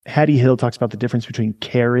Hattie Hill talks about the difference between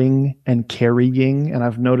caring and carrying. And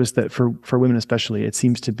I've noticed that for women especially, it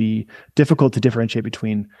seems to be difficult to differentiate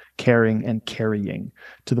between caring and carrying,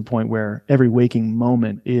 to the point where every waking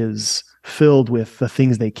moment is filled with the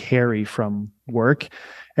things they carry from work.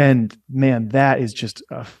 And man, that is just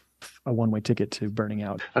a one-way ticket to burning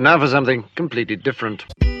out. And now for something completely different.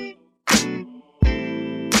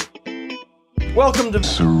 Welcome to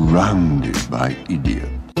Surrounded by Idiots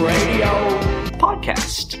Radio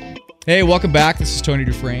Podcast. Hey, welcome back. This is Tony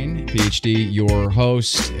Dufresne, PhD, your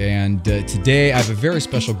host. And today I have a very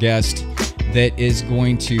special guest that is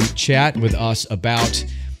going to chat with us about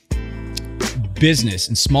business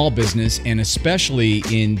and small business, and especially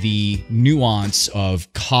in the nuance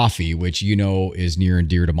of coffee, which you know is near and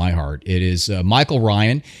dear to my heart. It is Michael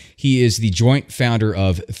Ryan. He is the joint founder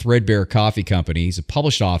of Threadbare Coffee Company. He's a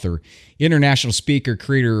published author, international speaker,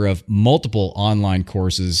 creator of multiple online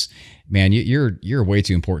courses. Man, you're way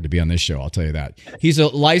too important to be on this show, I'll tell you that. He's a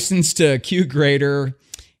licensed Q grader.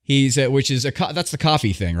 He's that's the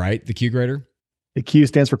coffee thing, right? The Q grader. The Q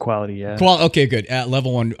stands for quality, yeah. Okay, good. At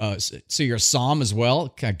level 1, so you're a SOM as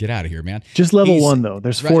well? God, get out of here, man. Just level 1, though.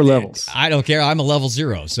 There's 4 levels. I don't care. I'm a level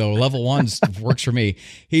 0, so level 1 works for me.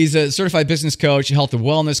 He's a certified business coach, health and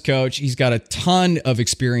wellness coach. He's got a ton of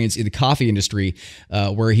experience in the coffee industry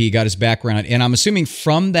where he got his background. And I'm assuming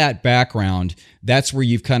from that background, that's where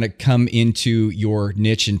you've kind of come into your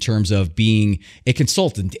niche in terms of being a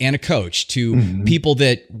consultant and a coach to people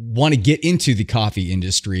that want to get into the coffee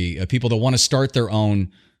industry, people that want to start their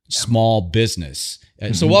own small business.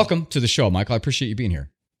 So welcome to the show, Michael. I appreciate you being here.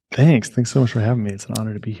 Thanks so much for having me. It's an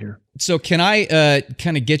honor to be here. So can I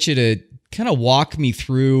kind of get you to kind of walk me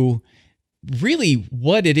through really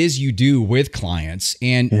what it is you do with clients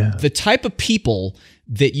and the type of people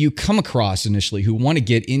that you come across initially who want to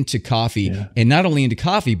get into coffee, and not only into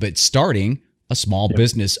coffee, but starting a small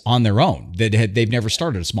business on their own they've never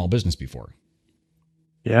started a small business before.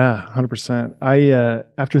 Yeah, 100%. I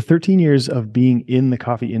after 13 years of being in the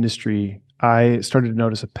coffee industry, I started to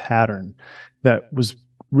notice a pattern that was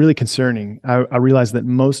really concerning. I realized that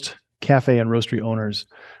most cafe and roastery owners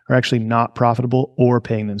are actually not profitable or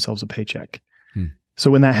paying themselves a paycheck. So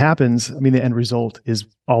when that happens, I mean, the end result is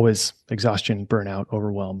always exhaustion, burnout,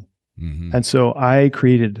 overwhelm. And so I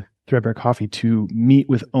created Threadbare Coffee to meet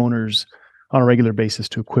with owners on a regular basis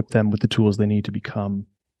to equip them with the tools they need to become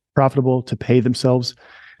profitable, to pay themselves,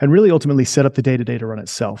 and really ultimately set up the day-to-day to run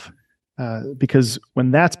itself. Because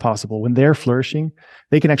when that's possible, when they're flourishing,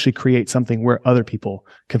 they can actually create something where other people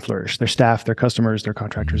can flourish, their staff, their customers, their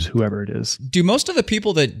contractors, whoever it is. Do most of the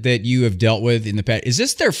people that you have dealt with in the past, is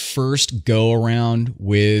this their first go around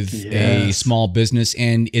with a small business?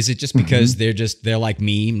 And is it just because they're like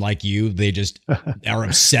me, like you, they just are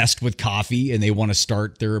obsessed with coffee and they want to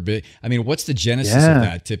start their bit? I mean, what's the genesis of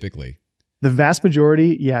that typically? The vast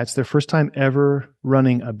majority, it's their first time ever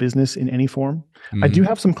running a business in any form. I do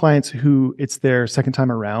have some clients who it's their second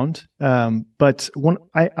time around. But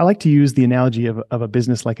I like to use the analogy of a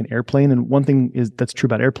business like an airplane. And one thing that's true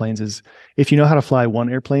about airplanes is if you know how to fly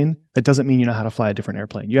one airplane, that doesn't mean you know how to fly a different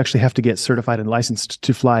airplane. You actually have to get certified and licensed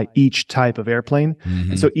to fly each type of airplane.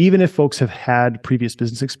 And so even if folks have had previous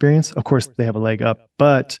business experience, of course they have a leg up.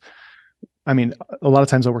 But I mean, a lot of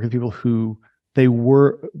times I work with people who they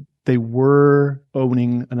were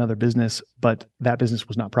owning another business, but that business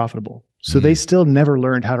was not profitable. So they still never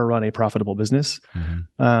learned how to run a profitable business,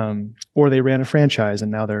 or they ran a franchise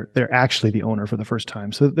and now they're actually the owner for the first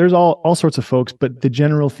time. So there's all sorts of folks, but the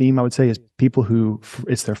general theme I would say is people who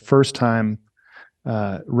it's their first time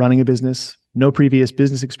running a business, no previous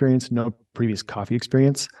business experience, no previous coffee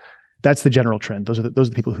experience. That's the general trend. Those are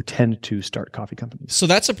the people who tend to start coffee companies. So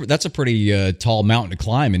that's a pretty tall mountain to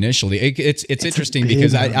climb initially. It's interesting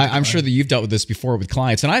because I'm sure that you've dealt with this before with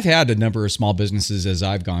clients, and I've had a number of small businesses as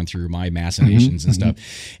I've gone through my machinations and stuff,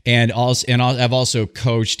 and I've also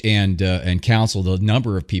coached and counseled a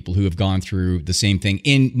number of people who have gone through the same thing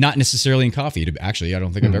not necessarily in coffee. Actually, I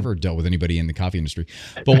don't think I've ever dealt with anybody in the coffee industry,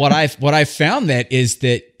 but what I've found is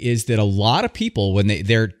that a lot of people when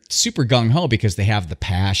they're super gung-ho because they have the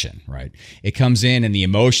passion, right? It comes in and the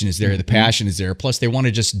emotion is there, the passion is there. Plus they want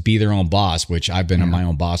to just be their own boss, which I've been my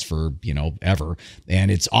own boss for, ever.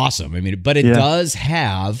 And it's awesome. I mean, but it does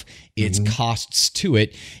have its costs to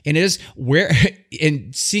it. And it is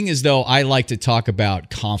and seeing as though I like to talk about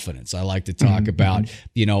confidence, I like to talk about,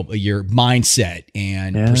 your mindset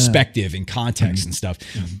and perspective and context and stuff.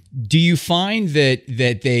 Do you find that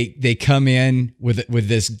they come in with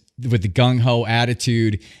the gung-ho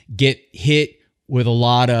attitude, get hit with a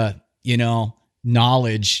lot of,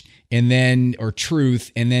 knowledge and then or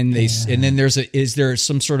truth, and then and then is there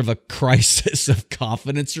some sort of a crisis of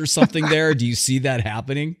confidence or something there? Do you see that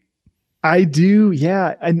happening? I do,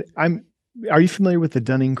 yeah. And are you familiar with the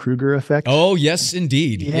Dunning-Kruger effect? Oh, yes,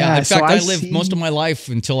 indeed. Yeah. In fact, I lived most of my life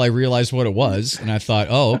until I realized what it was, and I thought,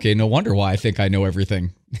 oh, okay, no wonder why I think I know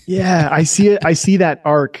everything. Yeah, I see it. I see that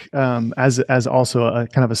arc as also a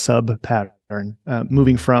kind of a sub pattern,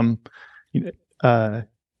 moving from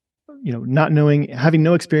not knowing, having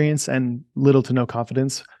no experience and little to no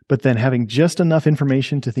confidence, but then having just enough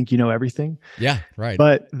information to think you know everything. Yeah, right.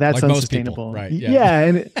 But that's like unsustainable. Most people, right? Yeah,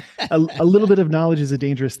 and a little bit of knowledge is a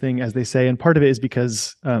dangerous thing, as they say, and part of it is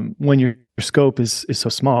because when your scope is so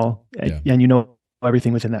small, and you know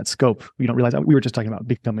everything within that scope, you don't realize. We were just talking about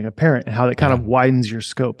becoming a parent and how that kind of widens your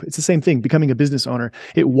scope. It's the same thing. Becoming a business owner,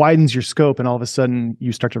 it widens your scope, and all of a sudden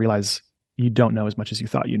you start to realize you don't know as much as you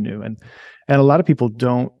thought you knew, and a lot of people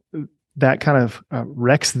don't. That kind of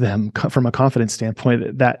wrecks them from a confidence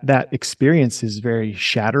standpoint. That experience is very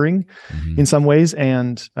shattering in some ways,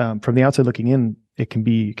 and from the outside looking in, it can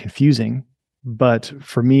be confusing. But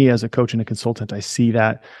for me, as a coach and a consultant, I see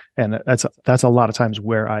that, and that's a lot of times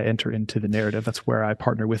where I enter into the narrative. That's where I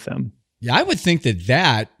partner with them. Yeah, I would think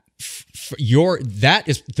that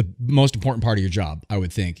is the most important part of your job, I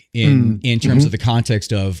would think, in terms of the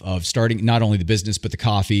context of starting not only the business but the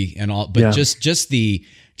coffee and all, but just the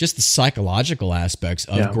psychological aspects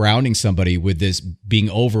of grounding somebody with this being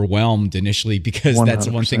overwhelmed initially, because that's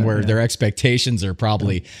one thing where their expectations are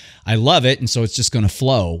probably, I love it, and so it's just going to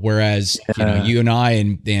flow. Whereas you and I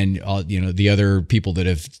and the other people that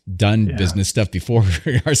have done business stuff before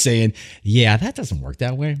are saying, that doesn't work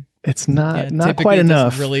that way. It's not quite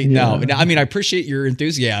enough. Really, no. I mean, I appreciate your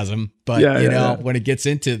enthusiasm, but when it gets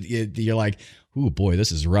into it, you're like, "Oh boy,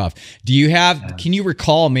 this is rough." Do you have? Can you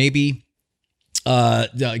recall maybe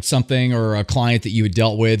like something or a client that you had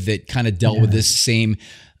dealt with that kind of dealt with this same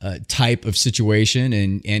type of situation,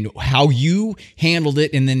 and how you handled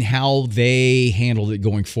it, and then how they handled it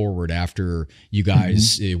going forward after you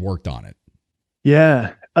guys worked on it?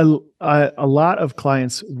 Yeah, a lot of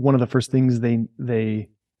clients, one of the first things they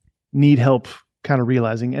need help kind of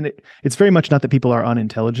realizing, and it's very much not that people are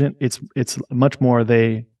unintelligent. It's much more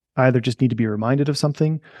they either just need to be reminded of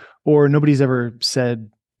something, or nobody's ever said,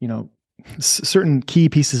 certain key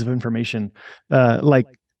pieces of information, like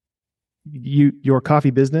your coffee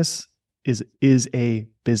business is a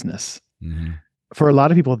business. For a lot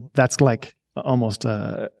of people, that's like almost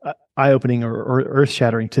eye-opening or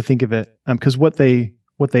earth-shattering to think of it, because what they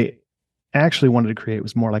actually wanted to create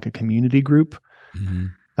was more like a community group.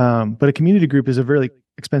 But a community group is a very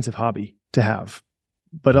expensive hobby to have.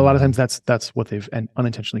 But a lot of times that's what they've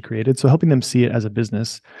unintentionally created. So helping them see it as a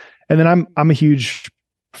business. And then I'm a huge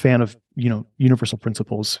fan of, universal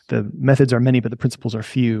principles. The methods are many, but the principles are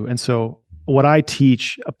few. And so what I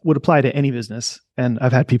teach would apply to any business. And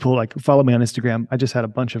I've had people like follow me on Instagram. I just had a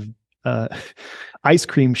bunch of ice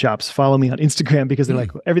cream shops follow me on Instagram because they're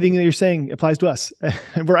like, everything that you're saying applies to us.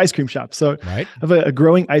 We're ice cream shops. So I have a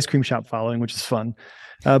growing ice cream shop following, which is fun.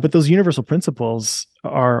 But those universal principles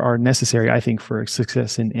are necessary, I think, for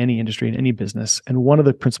success in any industry, in any business. And one of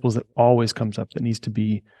the principles that always comes up that needs to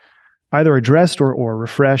be either addressed or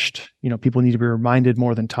refreshed, people need to be reminded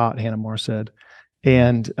more than taught, Hannah More said.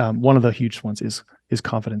 And one of the huge ones is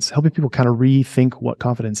confidence, helping people kind of rethink what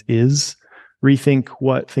confidence is, rethink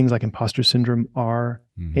what things like imposter syndrome are,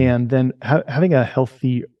 and then having a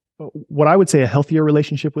healthy, what I would say a healthier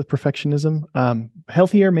relationship with perfectionism.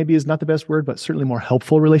 Healthier maybe is not the best word, but certainly more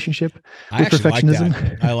helpful relationship with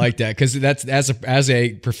perfectionism. I like that because that's as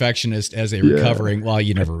a perfectionist, as a recovering. Well,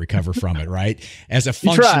 you never recover from it, right? As a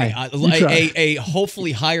functioning, a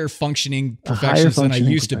hopefully higher functioning perfectionist than I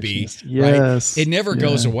used to be. Yes, right? It never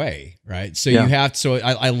goes away, right? So you have. So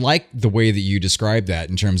I like the way that you describe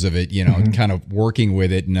that in terms of it. Kind of working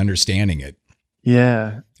with it and understanding it.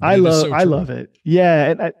 Yeah, I love it. Yeah,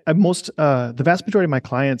 and the vast majority of my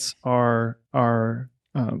clients are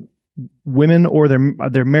women, or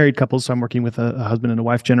they're married couples. So I'm working with a husband and a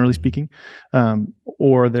wife, generally speaking,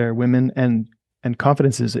 or they're women, and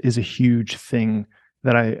confidence is a huge thing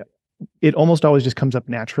that it almost always just comes up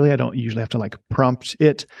naturally. I don't usually have to like prompt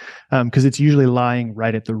it, because it's usually lying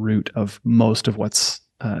right at the root of most of what's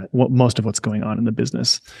going on in the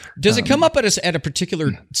business. Does it come up at a particular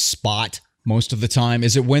spot? Most of the time,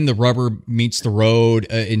 is it when the rubber meets the road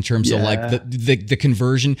in terms of like the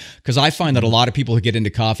conversion? Because I find that a lot of people who get into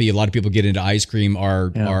coffee, a lot of people get into ice cream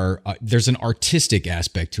are there's an artistic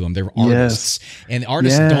aspect to them. They're artists, and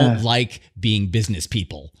artists don't like being business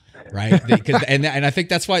people. right? And I think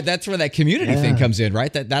that's where that community thing comes in,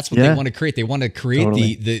 right? That's what they want to create. They want to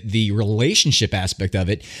create the relationship aspect of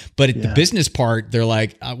it, but at the business part, they're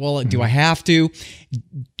like, well, do I have to?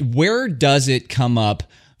 Where does it come up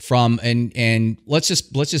from? And let's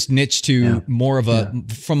just niche to more of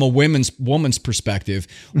from a woman's perspective.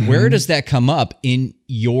 Where does that come up in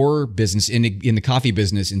your business, in the coffee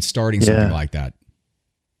business, in starting something like that?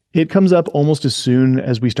 It comes up almost as soon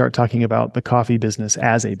as we start talking about the coffee business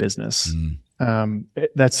as a business.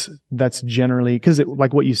 That's generally because,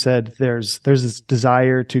 like what you said, there's this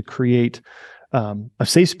desire to create a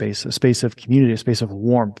safe space, a space of community, a space of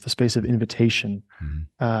warmth, a space of invitation,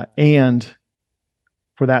 and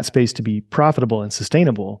for that space to be profitable and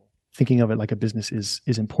sustainable. Thinking of it like a business is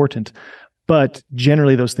important, but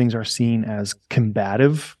generally those things are seen as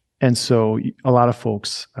combative, and so a lot of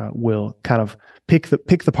folks will kind of pick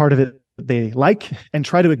the part of it that they like and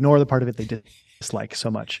try to ignore the part of it they dislike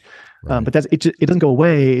so much. Right. But it doesn't go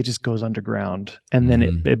away. It just goes underground, and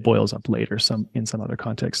then it boils up later in some other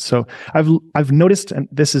context. So I've noticed, and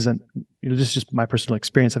this isn't, this is just my personal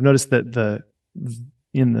experience. I've noticed that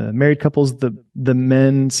in the married couples, the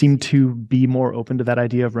men seem to be more open to that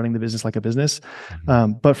idea of running the business like a business.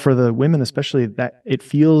 But for the women, especially, that it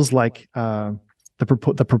feels like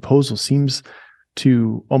the proposal seems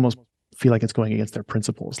to almost feel like it's going against their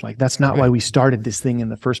principles. Like, that's not why we started this thing in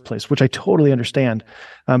the first place, which I totally understand.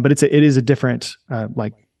 But it is a different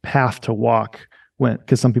like path to walk,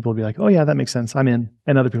 because some people will be like, oh yeah, that makes sense, I'm in.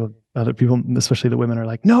 And other people, especially the women, are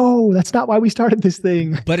like, no, that's not why we started this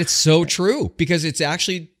thing. But it's so true, because it's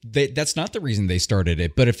actually, that's not the reason they started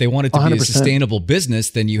it. But if they want it to 100%. Be a sustainable business,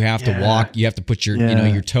 then you have to walk, you have to put your,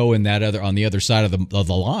 your toe in on the other side of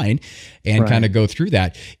the line and kind of go through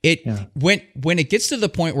that. When it gets to the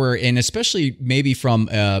point where, and especially maybe from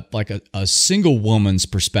like a single woman's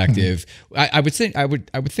perspective, I would think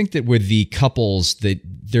that with the couples that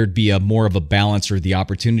there'd be more of a balance, or the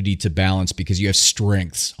opportunity to balance, because you have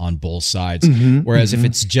strengths on both sides. Whereas if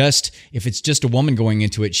it's just a woman going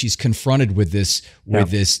into it, she's confronted with this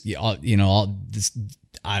this,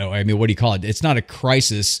 I mean, what do you call it? It's not a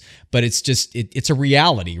crisis, but it's just, it's a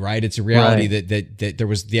reality, right? It's a reality that there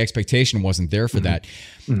was, the expectation wasn't there for that.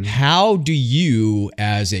 How do you,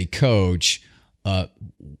 as a coach,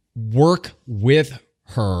 work with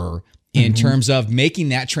her in terms of making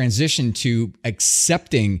that transition to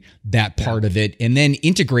accepting that part of it, and then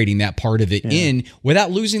integrating that part of it in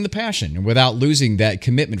without losing the passion and without losing that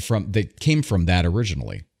commitment that came from that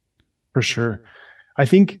originally? For sure. I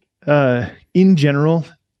think in general,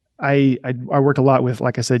 I work a lot with,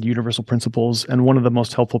 like I said, universal principles. And one of the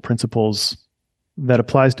most helpful principles that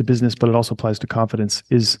applies to business, but it also applies to confidence,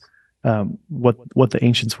 is what the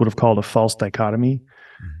ancients would have called a false dichotomy.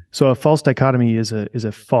 So a false dichotomy is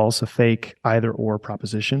a fake, either or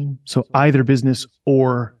proposition. So either business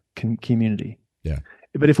or community. Yeah.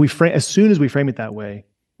 But if as soon as we frame it that way,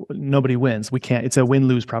 nobody wins. We can't. It's a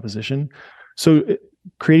win-lose proposition. So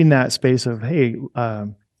creating that space of, hey,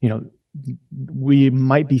 we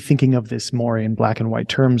might be thinking of this more in black and white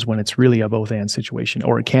terms when it's really a both and situation,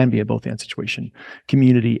 or it can be a both and situation,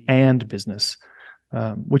 community and business.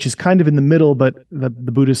 Which is kind of in the middle, but the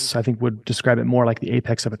Buddhists, I think, would describe it more like the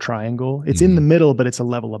apex of a triangle. It's in the middle, but it's a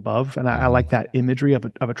level above. And I like that imagery of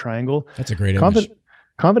a triangle. That's a great image.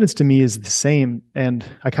 Confidence to me is the same. And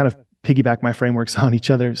I kind of piggyback my frameworks on each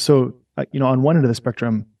other. So, on one end of the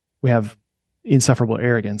spectrum, we have insufferable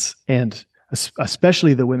arrogance. And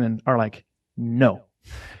especially the women are like, no.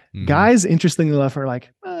 Guys, interestingly enough, are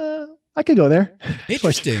like, I could go there.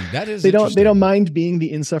 Interesting. That is. They don't mind being the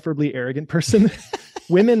insufferably arrogant person.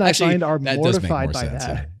 Women, I find, are mortified by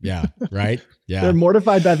that. Yeah. Right. Yeah. They're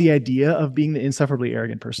mortified by the idea of being the insufferably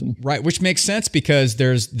arrogant person. Right. Which makes sense, because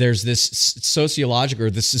there's this sociological, or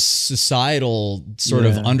this societal sort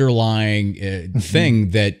of underlying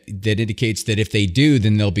thing that indicates that if they do,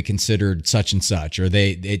 then they'll be considered such and such, or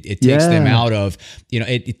it takes them out of,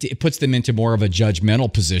 it puts them into more of a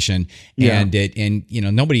judgmental position, and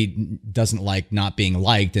nobody doesn't like not being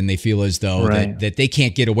liked, and they feel as though that they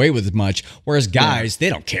can't get away with as much. Whereas guys, they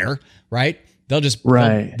don't care, right? They'll just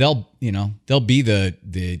they'll be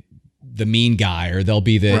the mean guy, or they'll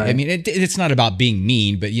be the. I mean, it's not about being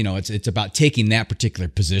mean, but it's about taking that particular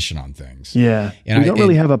position on things. Yeah, and we don't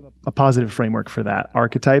really have a positive framework for that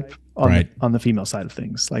archetype on the female side of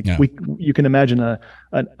things. Like you can imagine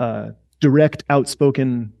a direct,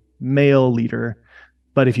 outspoken male leader.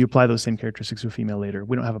 But if you apply those same characteristics to a female leader,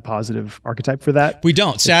 we don't have a positive archetype for that. We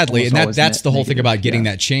don't, sadly. And that's the whole thing about getting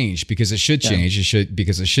that change, because it should change.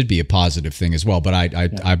 Because it should be a positive thing as well. But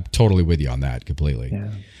I'm totally with you on that completely. Yeah.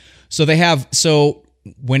 So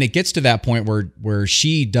when it gets to that point where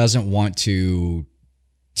she doesn't want to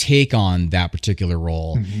take on that particular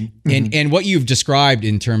role, and what you've described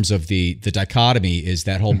in terms of the dichotomy is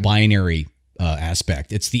that whole binary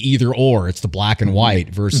aspect. It's the either or. It's the black and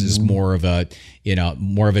white versus more of a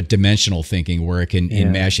dimensional thinking where it can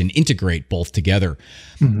enmesh and integrate both together.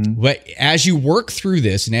 But as you work through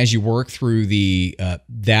this, and as you work through the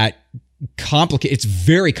it's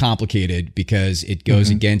very complicated because it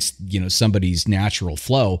goes against somebody's natural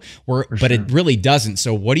flow, but it really doesn't.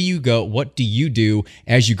 So what do you do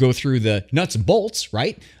as you go through the nuts and bolts,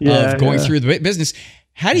 right? Of going through the business?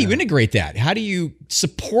 How do you integrate that? How do you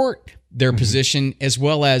support their position as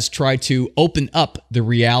well as try to open up the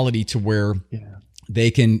reality to where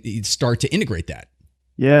they can start to integrate that?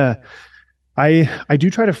 Yeah, I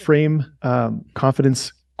do try to frame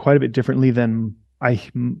confidence quite a bit differently than I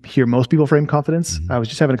hear most people frame confidence. I was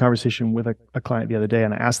just having a conversation with a client the other day,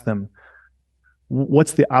 and I asked them,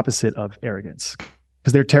 what's the opposite of arrogance?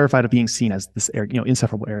 Because they're terrified of being seen as this,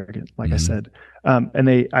 insufferable arrogant, like I said. And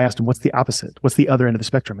I asked them, what's the opposite? What's the other end of the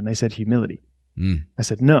spectrum? And they said humility. I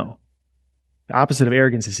said, no. The opposite of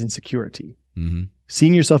arrogance is insecurity.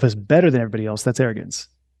 Seeing yourself as better than everybody else, that's arrogance.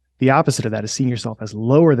 The opposite of that is seeing yourself as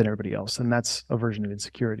lower than everybody else, and that's a version of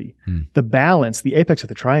insecurity. The balance, the apex of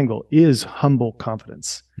the triangle, is humble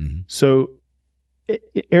confidence. So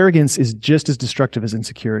arrogance is just as destructive as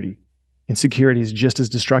insecurity. Insecurity is just as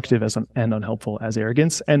destructive and unhelpful as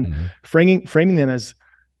arrogance. And framing them as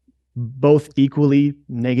both equally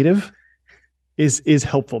negative is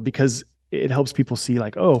helpful, because it helps people see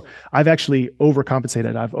like, oh, I've actually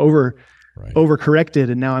overcompensated. I've overcorrected,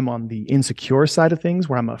 and now I'm on the insecure side of things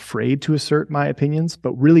where I'm afraid to assert my opinions.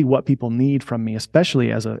 But really what people need from me,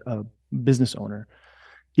 especially as a business owner,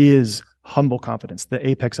 is humble confidence, the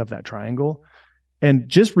apex of that triangle. And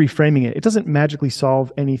just reframing it doesn't magically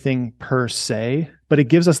solve anything per se, but it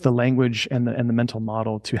gives us the language and the mental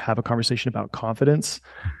model to have a conversation about confidence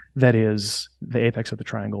that is the apex of the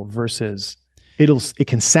triangle versus it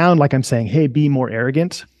can sound like I'm saying, hey, be more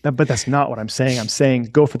arrogant, but that's not what I'm saying. I'm saying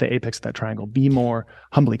go for the apex of that triangle. Be more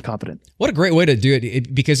humbly confident. What a great way to do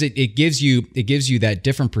it, because it gives you that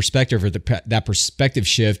different perspective, or that perspective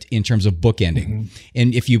shift in terms of bookending.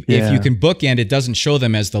 And if you can bookend, it doesn't show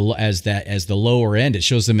them as the lower end. It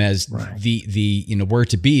shows them as the where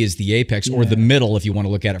to be is the apex, or the middle, if you want to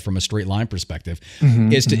look at it from a straight line perspective,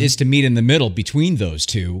 is to meet in the middle between those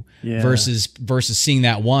two, versus seeing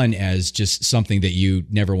that one as just something that you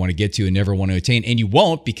never want to get to and never want to attain. And you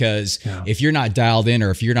won't, because if you're not dialed in, or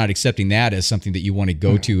if you're not accepting that as something that you want to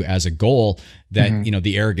go to as a goal, that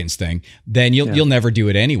the arrogance thing, then you'll never do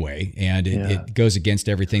it anyway, and it goes against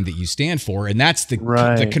everything that you stand for, and that's the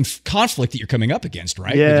conflict that you're coming up against,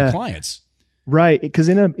 right, with your clients. Right, because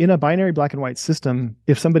in a binary black and white system,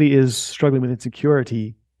 if somebody is struggling with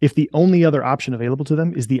insecurity, if the only other option available to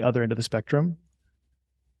them is the other end of the spectrum,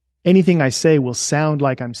 anything I say will sound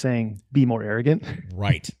like I'm saying be more arrogant.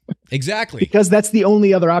 Right. Exactly. Because that's the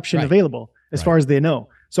only other option available as far as they know.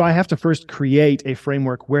 So I have to first create a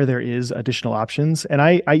framework where there is additional options. And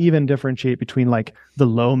I even differentiate between like the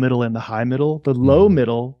low middle and the high middle. The low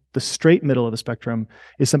middle, the straight middle of the spectrum,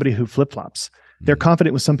 is somebody who flip-flops. They're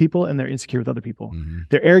confident with some people and they're insecure with other people.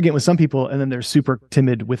 They're arrogant with some people and then they're super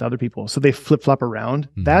timid with other people. So they flip-flop around.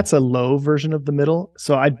 That's a low version of the middle.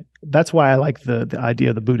 So that's why I like the idea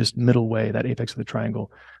of the Buddhist middle way, that apex of the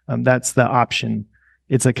triangle. That's the option.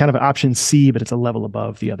 It's a kind of an option C, but it's a level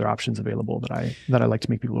above the other options available that I like to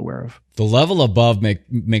make people aware of. The level above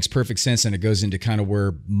makes perfect sense, and it goes into kind of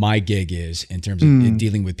where my gig is in terms of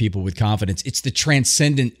dealing with people with confidence. It's the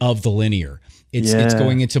transcendent of the linear. It's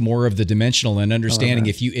going into more of the dimensional and understanding.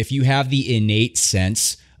 If you have the innate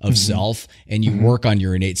sense of self and you work on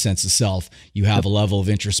your innate sense of self, you have a level of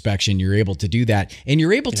introspection. You're able to do that, and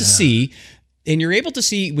you're able to see. And you're able to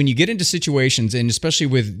see when you get into situations, and especially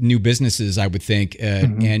with new businesses, I would think,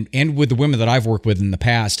 and with the women that I've worked with in the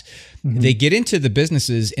past, they get into the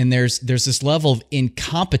businesses and there's this level of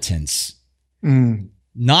incompetence,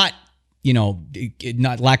 not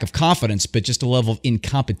lack of confidence, but just a level of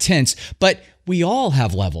incompetence. But we all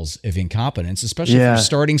have levels of incompetence, especially if you're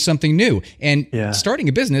starting something new and starting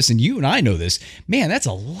a business. And you and I know this, man, that's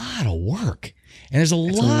a lot of work. And there's a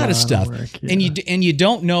lot of stuff, and you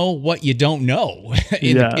don't know what you don't know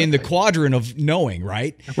in the quadrant of knowing,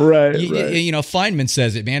 right? Right. Feynman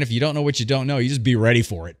says it, man. If you don't know what you don't know, you just be ready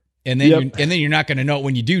for it, and then you're not going to know it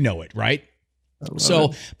when you do know it, right?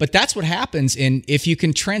 So, but that's what happens. And if you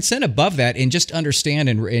can transcend above that and just understand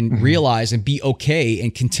and realize and be okay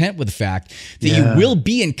and content with the fact that you will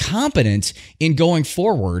be incompetent in going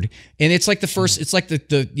forward. And it's like the first, it's like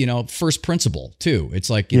the first principle too. It's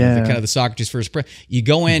like, the kind of the Socrates first, you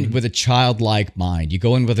go in with a childlike mind, you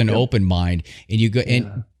go in with an open mind, and you go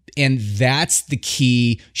and that's the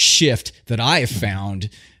key shift that I have found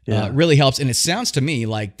really helps. And it sounds to me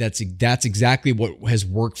like that's exactly what has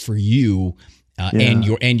worked for you.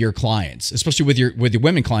 And your clients, especially with your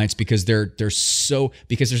women clients, because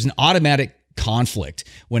because there's an automatic conflict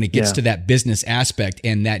when it gets to that business aspect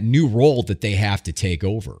and that new role that they have to take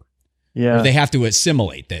over. Yeah, or they have to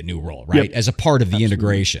assimilate that new role, right, as a part of the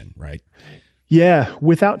integration, right? Yeah,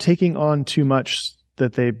 without taking on too much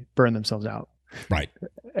that they burn themselves out. Right.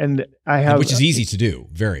 And which is easy to do,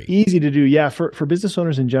 very easy to do. Yeah, for business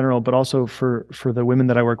owners in general, but also for the women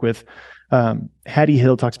that I work with. Hattie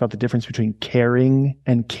Hill talks about the difference between caring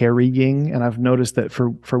and carrying. And I've noticed that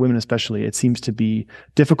for women especially, it seems to be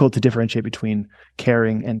difficult to differentiate between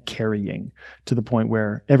caring and carrying, to the point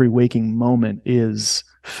where every waking moment is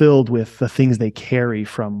filled with the things they carry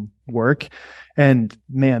from work. And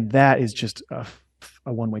man, that is just a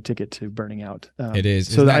one-way ticket to burning out. It is.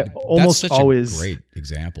 So that's such a great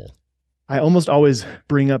example. I almost always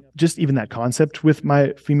bring up just even that concept with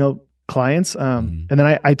my female clients. And then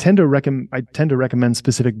I tend to recommend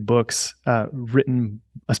specific books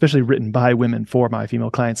especially written by women for my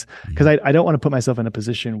female clients, because I don't want to put myself in a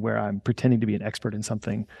position where I'm pretending to be an expert in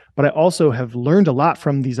something. But I also have learned a lot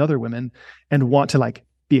from these other women and want to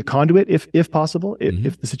be a conduit if possible,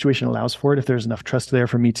 if the situation allows for it, if there's enough trust there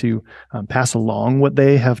for me to pass along what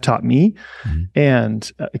they have taught me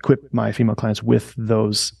and equip my female clients with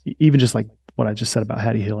those, even just like what I just said about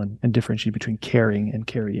Hattie Hill and differentiate between caring and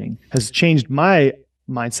carrying has changed my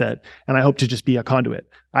mindset. And I hope to just be a conduit.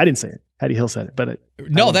 I didn't say it. Hattie Hill said it, but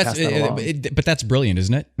but that's brilliant,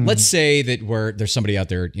 isn't it? Let's say that there's somebody out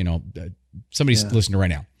there, somebody's listening right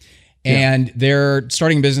now. And they're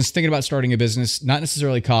starting a business, thinking about starting a business, not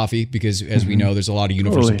necessarily coffee, because as we know, there's a lot of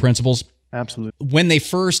universal principles. Absolutely. When they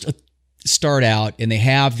first start out and they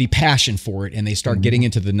have the passion for it and they start getting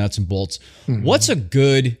into the nuts and bolts, what's a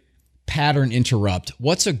good pattern interrupt?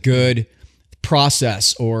 What's a good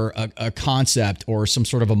process or a concept or some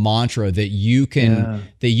sort of a mantra that you can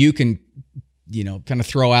kind of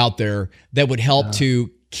throw out there that would help to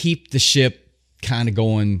keep the ship kind of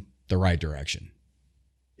going the right direction?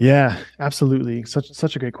 Yeah, absolutely.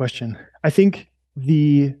 Such a great question. I think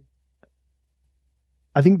the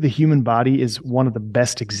human body is one of the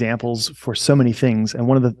best examples for so many things. And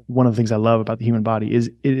one of the things I love about the human body is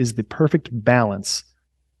it is the perfect balance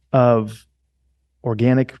of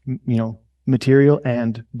organic, material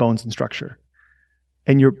and bones and structure.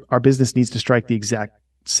 And our business needs to strike the exact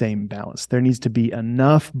same balance. There needs to be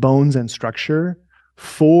enough bones and structure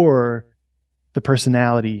for the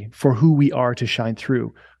personality, for who we are to shine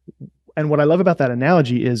through. And what I love about that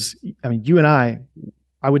analogy is, you and I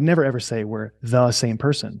would never ever say we're the same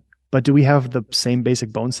person, but do we have the same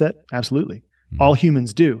basic bone set? Absolutely. All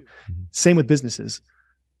humans do. Same with businesses.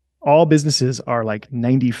 All businesses are like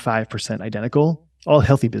 95% identical. All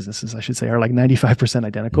healthy businesses, I should say, are like 95%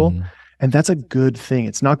 identical. And that's a good thing.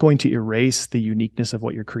 It's not going to erase the uniqueness of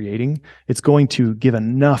what you're creating. It's going to give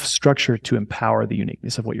enough structure to empower the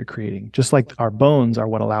uniqueness of what you're creating. Just like our bones are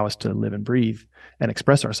what allow us to live and breathe and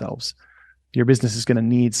express ourselves. Your business is going to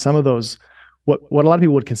need some of those, what a lot of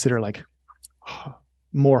people would consider like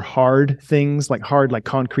more hard things, like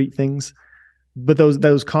concrete things. But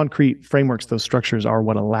those concrete frameworks, those structures are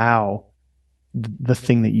what allow the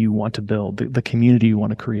thing that you want to build, the community you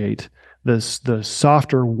want to create, the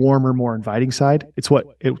softer, warmer, more inviting side. It's what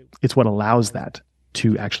allows that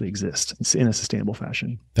to actually exist in a sustainable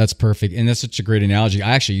fashion. That's perfect. And that's such a great analogy.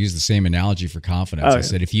 I actually use the same analogy for confidence. I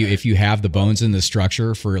said, if you have the bones and the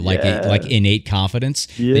structure for like innate confidence,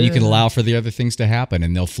 then you can allow for the other things to happen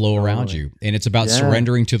and they'll flow around you. And it's about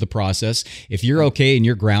surrendering to the process. If you're okay and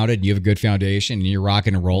you're grounded and you have a good foundation and you're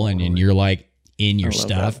rocking and rolling and you're like in your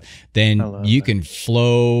stuff, then you can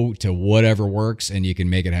flow to whatever works and you can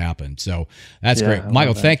make it happen. So that's great.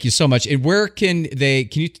 Michael, thank you so much. And where can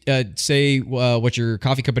you say what your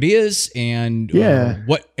coffee company is and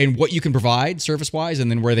what you can provide service wise, and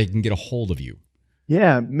then where they can get a hold of you?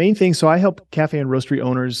 Yeah, main thing. So I help cafe and roastery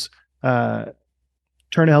owners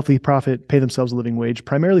turn a healthy profit, pay themselves a living wage,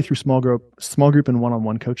 primarily through small group and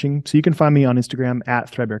one-on-one coaching. So you can find me on Instagram at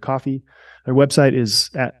Threadbare Coffee. Their website is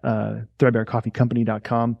at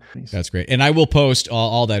threadbarecoffeecompany.com. That's great. And I will post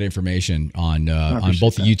all that information on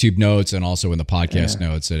both the YouTube notes and also in the podcast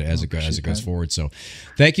notes as it goes forward. So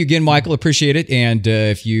thank you again, Michael. Appreciate it. And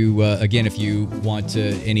if you want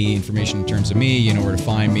any information in terms of me, you know where to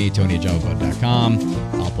find me,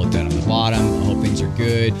 tony@javabud.com. I'll put that on the bottom. I hope things are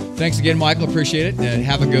good. Thanks again, Michael. Appreciate it.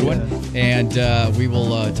 Have a good one. And we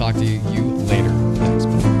will talk to you later. Thanks.